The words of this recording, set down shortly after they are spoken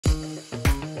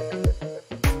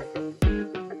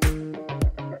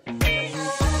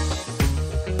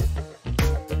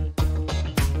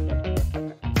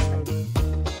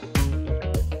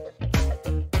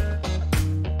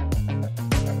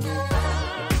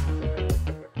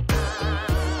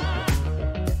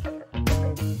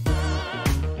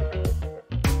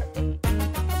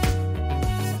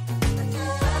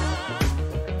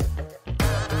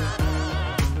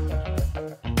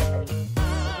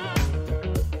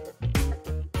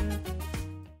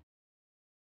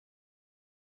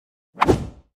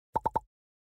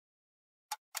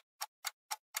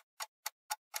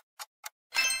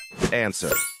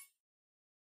Answer.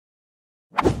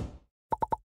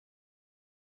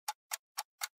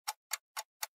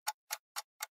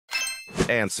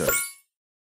 Answer.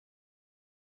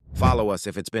 Follow us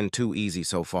if it's been too easy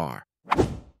so far.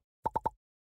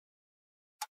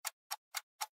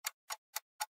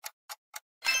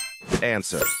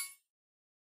 Answer.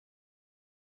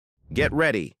 Get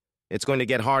ready. It's going to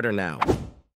get harder now.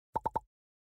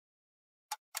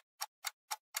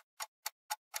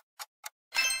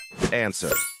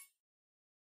 Answer.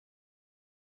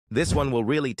 This one will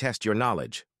really test your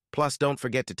knowledge. Plus, don't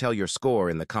forget to tell your score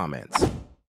in the comments.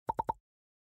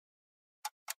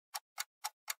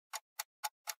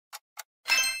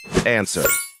 Answer.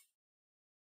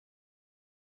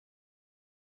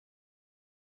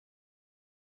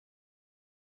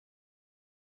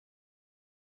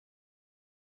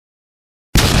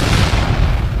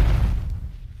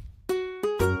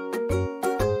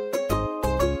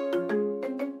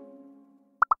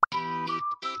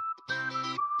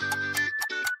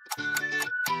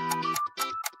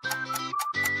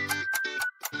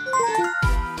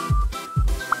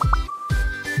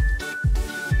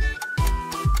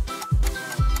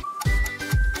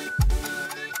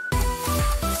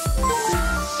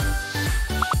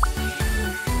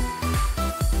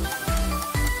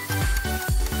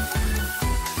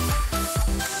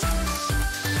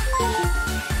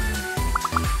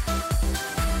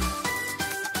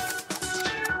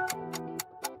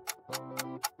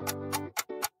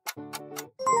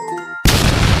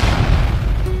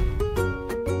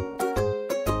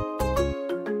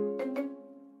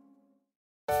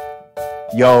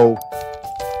 Yo,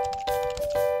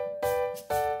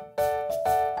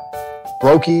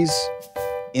 brokies,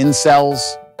 incels,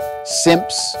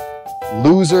 simps,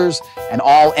 losers, and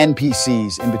all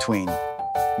NPCs in between.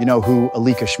 You know who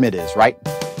Elica Schmidt is, right?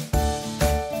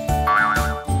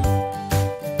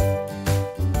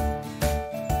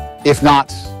 If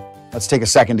not, let's take a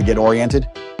second to get oriented.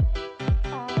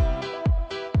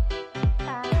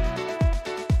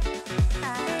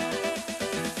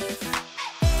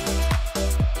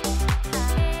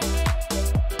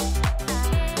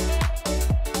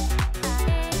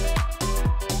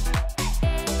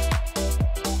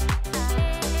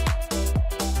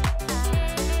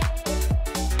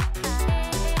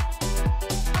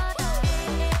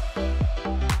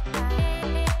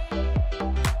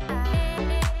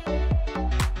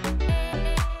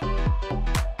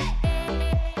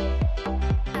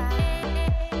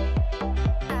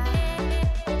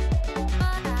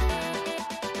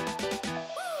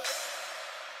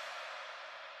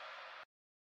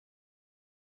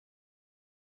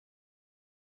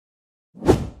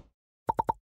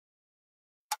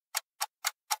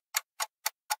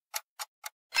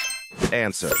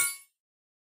 Answer.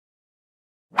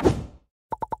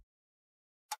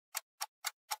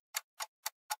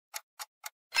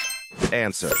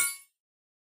 Answer.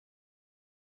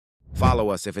 Follow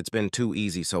us if it's been too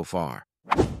easy so far.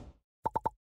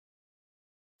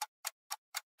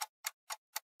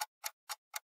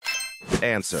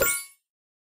 Answer.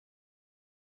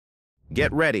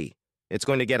 Get ready. It's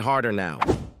going to get harder now.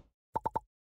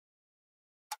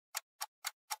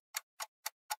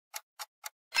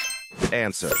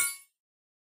 Answer.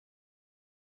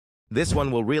 This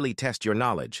one will really test your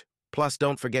knowledge. Plus,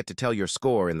 don't forget to tell your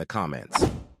score in the comments.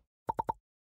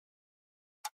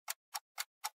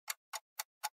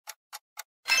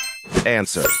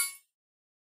 Answer.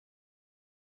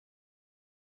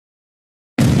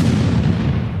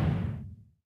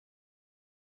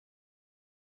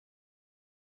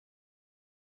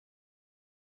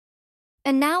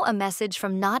 And now a message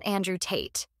from Not Andrew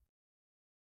Tate.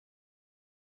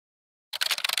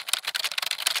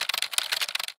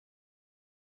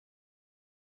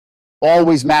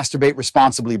 Always masturbate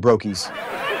responsibly, brokies.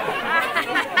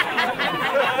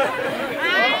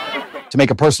 To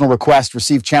make a personal request,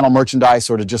 receive channel merchandise,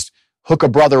 or to just hook a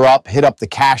brother up, hit up the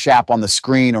Cash App on the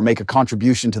screen, or make a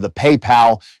contribution to the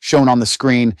PayPal shown on the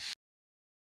screen.